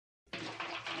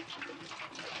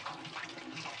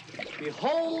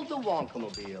Behold the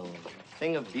Wonkamobile.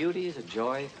 Thing of beauty is a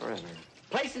joy forever.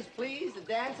 Places, please. The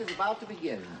dance is about to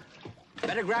begin.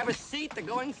 Better grab a seat. They're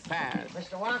going fast.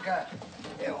 Mr. Wonka,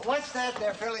 what's that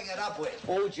they're filling it up with?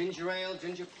 Oh, ginger ale,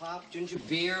 ginger pop, ginger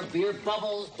beer, beer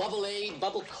bubbles, bubble aid,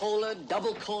 bubble cola,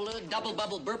 double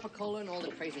bubble burpa-cola, and all the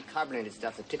crazy carbonated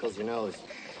stuff that tickles your nose.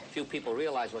 Few people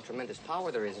realize what tremendous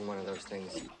power there is in one of those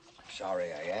things.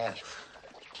 Sorry I asked.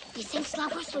 You think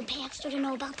Slobbers would pay extra to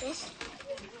know about this?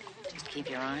 Just keep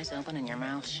your eyes open and your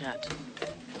mouth shut.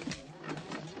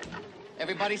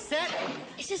 Everybody set?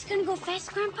 Is this gonna go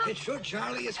fast, Grandpa? It should,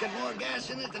 Charlie. It's got more gas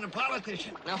in it than a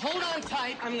politician. Now hold on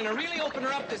tight. I'm gonna really open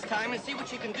her up this time and see what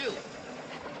she can do.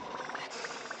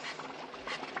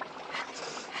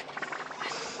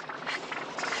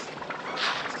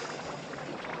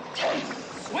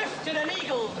 Swifter than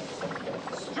eagles,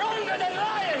 stronger than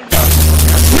lions.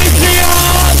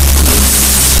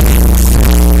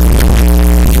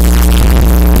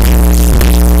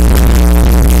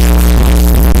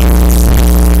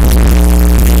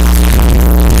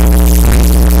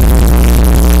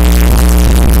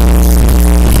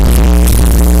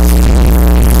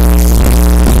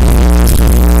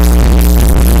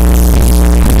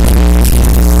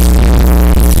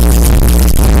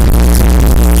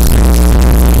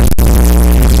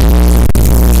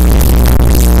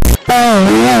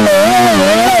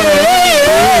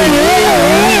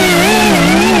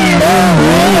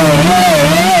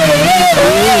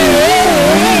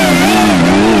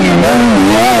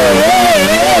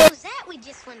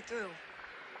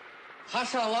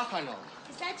 Hashalakano.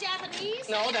 Is that Japanese?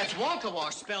 No, that's Wonka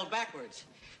Wash spelled backwards.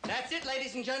 That's it,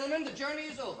 ladies and gentlemen. The journey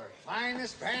is over.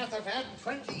 Finest bath I've had in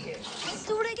 20 years. Let's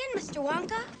do it again, Mr.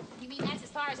 Wonka. You mean that's as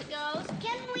far as it goes?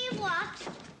 Can we have walked?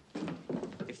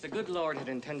 If the good Lord had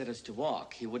intended us to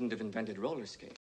walk, he wouldn't have invented roller skates.